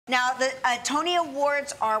Now, the Tony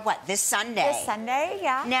Awards are what, this Sunday? This Sunday,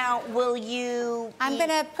 yeah. Now, will you... I'm going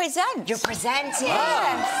to present. You're presenting.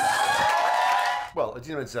 Yes. Well,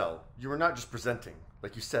 Idina Menzel, you were not just presenting,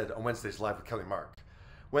 like you said on Wednesday's Live with Kelly Mark.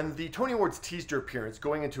 When the Tony Awards teased your appearance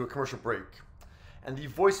going into a commercial break, and the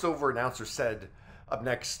voiceover announcer said, up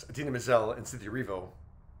next, Idina Menzel and Cynthia Erivo,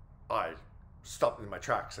 I stopped in my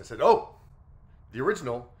tracks. I said, oh, the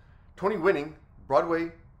original, Tony-winning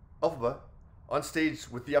Broadway Elphaba on stage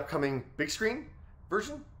with the upcoming big screen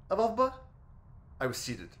version of Elphaba. I was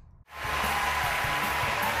seated.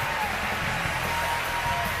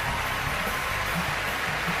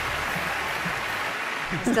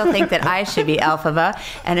 I still think that I should be Elphaba,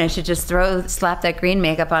 and I should just slap that green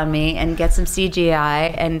makeup on me and get some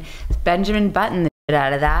CGI and Benjamin Button the shit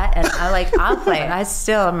out of that, and I'll play. I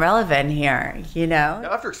still am relevant here, you know?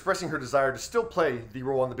 Now, after expressing her desire to still play the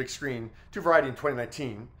role on the big screen to Variety in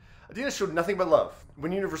 2019, Idina showed nothing but love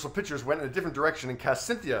when Universal Pictures went in a different direction and cast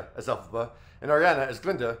Cynthia as Elphaba and Ariana as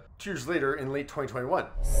Glinda 2 years later in late 2021.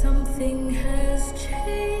 Something has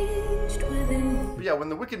changed within. But yeah, when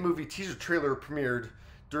the Wicked movie teaser trailer premiered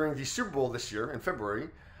during the Super Bowl this year in February,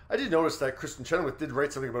 I did notice that Kristen Chenoweth did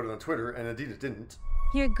write something about it on Twitter, and Idina didn't.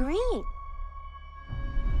 You're great.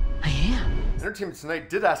 I am. Entertainment Tonight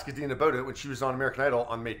did ask Idina about it when she was on American Idol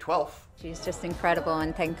on May 12th. She's just incredible,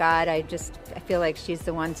 and thank God. I feel like she's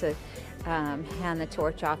the one to hand the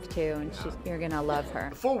torch off to, and you're going to love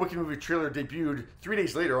her. The full Wicked movie trailer debuted 3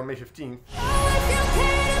 days later on May 15th.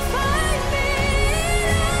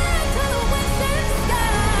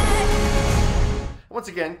 Once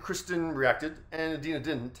again, Kristen reacted, and Idina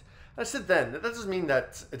didn't. I said then, that doesn't mean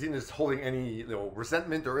that Idina is holding any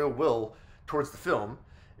resentment or ill will towards the film.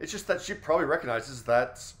 It's just that she probably recognizes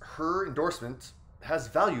that her endorsement has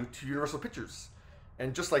value to Universal Pictures.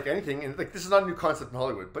 And just like anything, and this is not a new concept in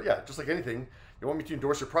Hollywood, but yeah, just like anything, you want me to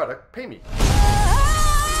endorse your product, pay me.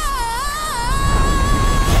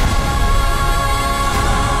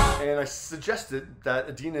 And I suggested that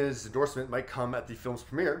Idina's endorsement might come at the film's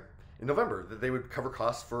premiere in November, that they would cover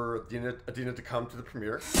costs for Idina to come to the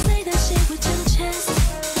premiere.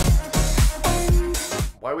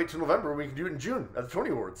 Why wait till November when we can do it in June at the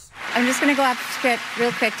Tony Awards? I'm just going to go off the script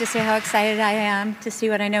real quick to say how excited I am to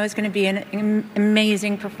see what I know is going to be an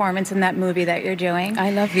amazing performance in that movie that you're doing.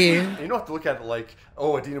 I love you. And you don't have to look at it like,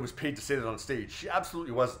 oh, Idina was paid to say that on stage. She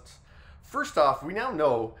absolutely wasn't. First off, we now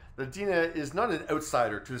know that Idina is not an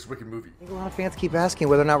outsider to this Wicked movie. A lot of fans keep asking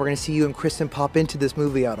whether or not we're going to see you and Kristen pop into this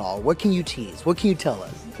movie at all. What can you tease? What can you tell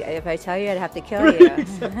us? If I tell you, I'd have to kill you.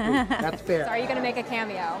 That's fair. So are you going to make a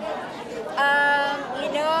cameo?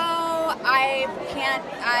 I can't.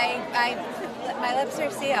 My lips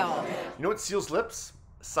are sealed. You know what seals lips?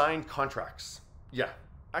 Signed contracts. Yeah,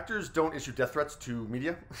 actors don't issue death threats to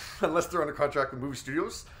media unless they're under contract with movie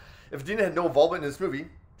studios. If Idina had no involvement in this movie,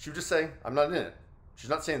 she would just say, I'm not in it. She's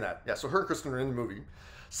not saying that. Yeah, so her and Kristen are in the movie.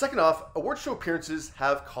 Second off, award show appearances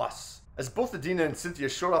have costs. As both Idina and Cynthia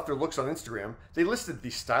showed off their looks on Instagram, they listed the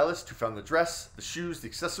stylist who found the dress, the shoes, the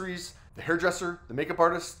accessories, the hairdresser, the makeup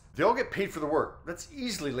artist. They all get paid for the work. That's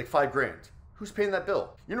easily like $5 grand. Who's paying that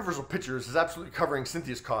bill? Universal Pictures is absolutely covering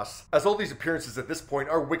Cynthia's costs, as all these appearances at this point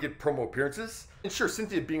are Wicked promo appearances. And sure,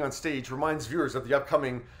 Cynthia being on stage reminds viewers of the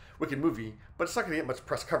upcoming Wicked movie, but it's not going to get much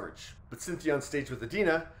press coverage. But Cynthia on stage with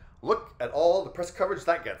Idina, look at all the press coverage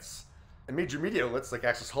that gets. And major media outlets like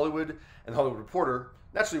Access Hollywood and Hollywood Reporter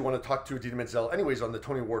naturally want to talk to Idina Menzel anyways on the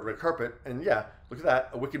Tony Award red carpet. And yeah, look at that,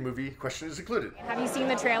 a Wicked movie question is included. Have you seen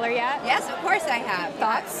the trailer yet? Yes, of course I have.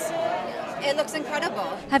 Thoughts? It looks incredible.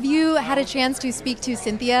 Have you had a chance to speak to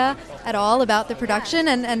Cynthia at all about the production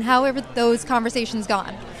and how have those conversations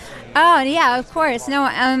gone? Oh, yeah, of course.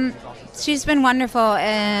 No, she's been wonderful,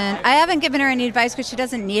 and I haven't given her any advice because she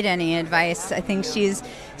doesn't need any advice. I think she's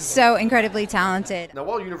so incredibly talented. Now,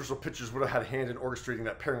 while Universal Pictures would have had a hand in orchestrating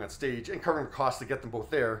that pairing on stage and covering the cost to get them both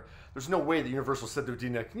there, there's no way that Universal said to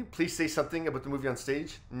Idina, can you please say something about the movie on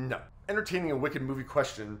stage? No. Entertaining a Wicked movie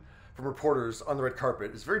question from reporters on the red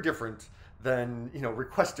carpet is very different than,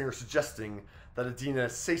 requesting or suggesting that Idina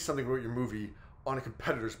say something about your movie on a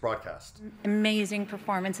competitor's broadcast. Amazing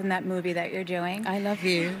performance in that movie that you're doing. I love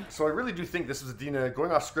you. So I really do think this was Idina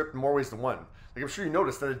going off script in more ways than one. Like, I'm sure you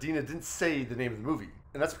noticed that Idina didn't say the name of the movie.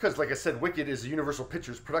 And that's because, like I said, Wicked is a Universal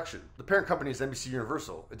Pictures production. The parent company is NBC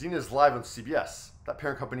Universal. Idina is live on CBS. That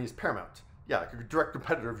parent company is Paramount. Yeah, a direct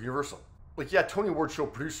competitor of Universal. Like, yeah, Tony Award show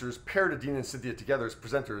producers paired Idina and Cynthia together as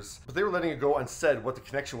presenters, but they were letting it go unsaid what the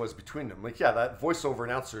connection was between them. Like, yeah, that voiceover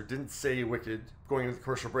announcer didn't say Wicked going into the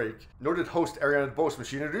commercial break, nor did host Ariana DeBose when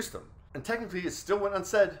she introduced them. And technically, it still went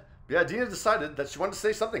unsaid, but yeah, Idina decided that she wanted to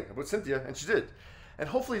say something about Cynthia, and she did. and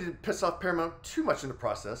hopefully didn't piss off Paramount too much in the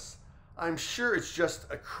process. I'm sure it's just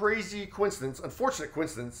a crazy coincidence, unfortunate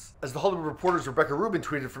coincidence, as the Hollywood Reporter's Rebecca Rubin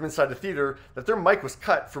tweeted from inside the theater that their mic was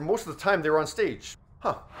cut for most of the time they were on stage.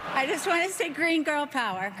 Huh. I just want to say green girl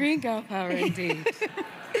power. Green girl power, indeed.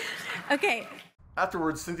 Okay.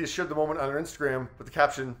 Afterwards, Cynthia shared the moment on her Instagram with the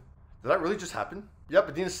caption, "Did that really just happen?" Yep,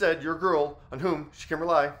 Idina said, "You're a girl on whom she can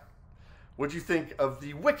rely." What do you think of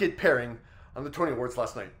the wicked pairing on the Tony Awards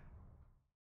last night?